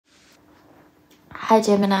Hi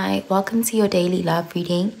Gemini, welcome to your daily love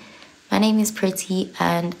reading. My name is Pretty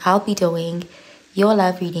and I'll be doing your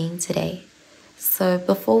love reading today. So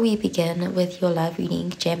before we begin with your love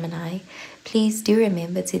reading, Gemini, please do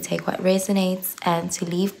remember to take what resonates and to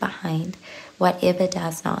leave behind whatever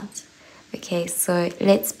does not. Okay, so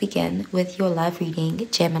let's begin with your love reading,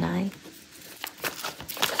 Gemini.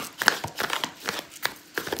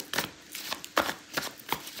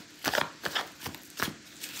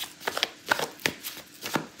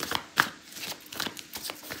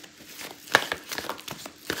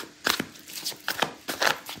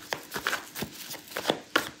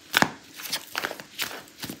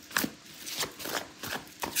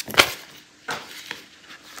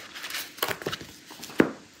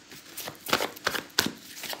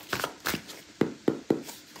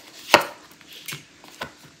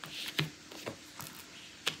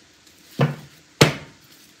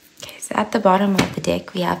 At the bottom of the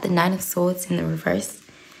deck, we have the Nine of Swords in the reverse.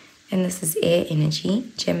 And this is air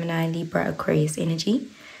energy, Gemini, Libra, Aquarius energy.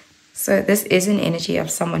 So this is an energy of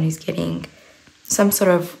someone who's getting some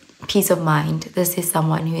sort of peace of mind. This is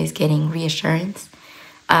someone who is getting reassurance,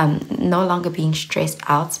 no longer being stressed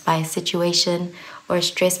out by a situation, or a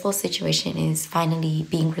stressful situation is finally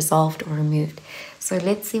being resolved or removed. So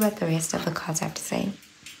let's see what the rest of the cards have to say.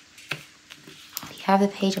 We have the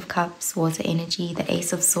Page of Cups, water energy, the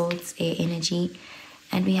Ace of Swords, air energy,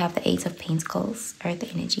 and we have the Eight of Pentacles, earth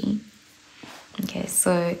energy. Okay,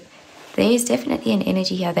 so there is definitely an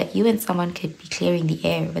energy here that you and someone could be clearing the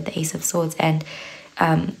air with the Ace of Swords, and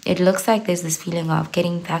it looks like there's this feeling of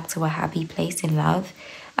getting back to a happy place in love,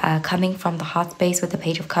 coming from the heart space with the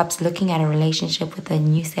Page of Cups, looking at a relationship with a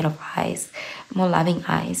new set of eyes, more loving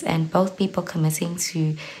eyes, and both people committing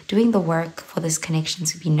to doing the work for this connection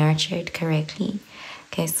to be nurtured correctly.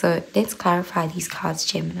 Okay, so let's clarify these cards,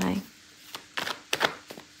 Gemini.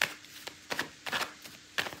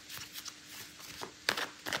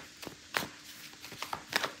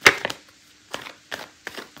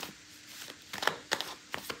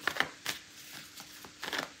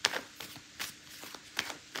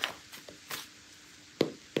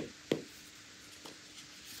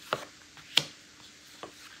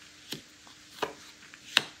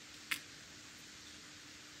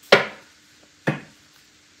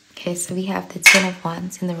 Okay, so we have the Ten of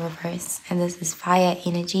Wands in the reverse, and this is fire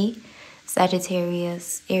energy,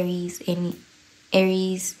 Sagittarius, Aries,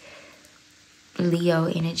 Leo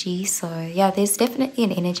energy. So yeah, there's definitely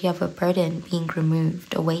an energy of a burden being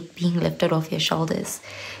removed, a weight being lifted off your shoulders.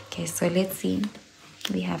 Okay, so let's see.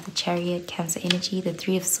 We have the Chariot, Cancer energy, the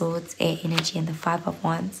Three of Swords, air energy, and the Five of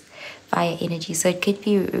Wands, fire energy. So it could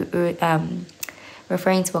be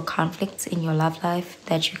referring to a conflict in your love life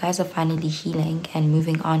that you guys are finally healing and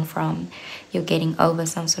moving on from. You're getting over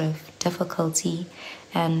some sort of difficulty.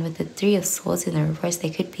 And with the Three of Swords in the reverse, there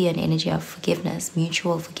could be an energy of forgiveness,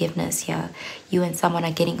 mutual forgiveness here. You and someone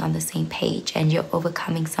are getting on the same page and you're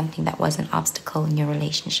overcoming something that was an obstacle in your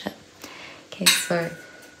relationship. Okay, so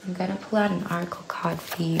I'm going to pull out an oracle card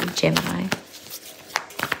for you, Gemini.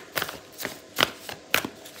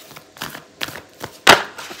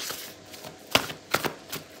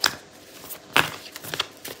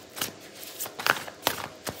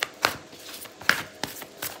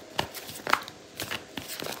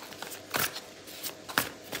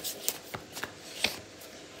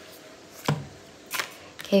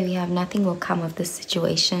 Okay, we have nothing will come of this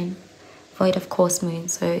situation. Void of course moon.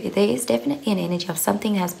 So there is definitely an energy of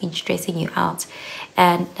something has been stressing you out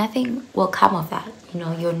and nothing will come of that. You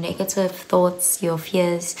know, your negative thoughts, your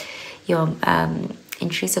fears, your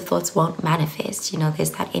intrusive thoughts won't manifest. You know,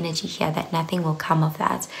 there's that energy here that nothing will come of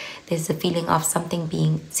that. There's a feeling of something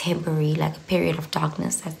being temporary, like a period of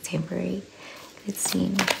darkness that's temporary. Let's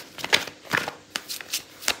see.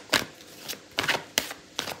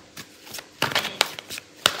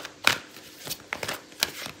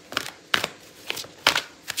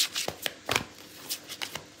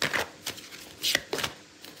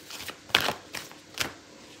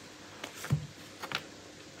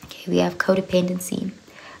 We have codependency.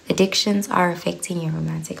 Addictions are affecting your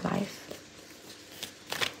romantic life.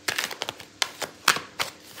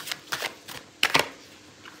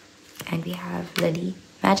 And we have Lily,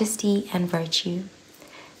 majesty and virtue.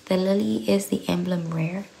 The lily is the emblem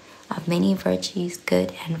rare of many virtues,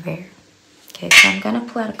 good and rare. Okay, so I'm going to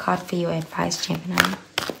pull out a card for your advice, Gemini.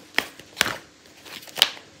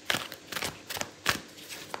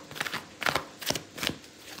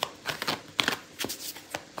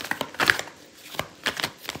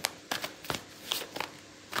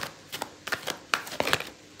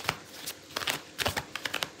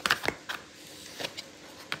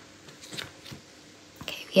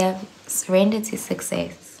 We have Surrender to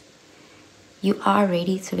success. You are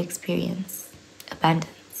ready to experience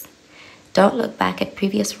abundance. Don't look back at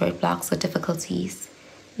previous roadblocks or difficulties.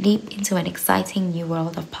 Leap into an exciting new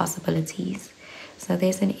world of possibilities. So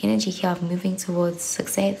there's an energy here of moving towards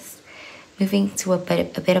success, moving to a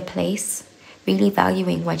better place, really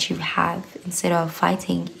valuing what you have instead of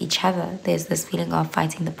fighting each other. There's this feeling of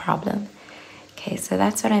fighting the problem. Okay, so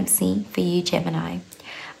that's what I'm seeing for you, Gemini.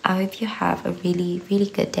 I hope you have a really, really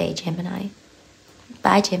good day, Gemini.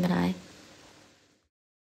 Bye, Gemini.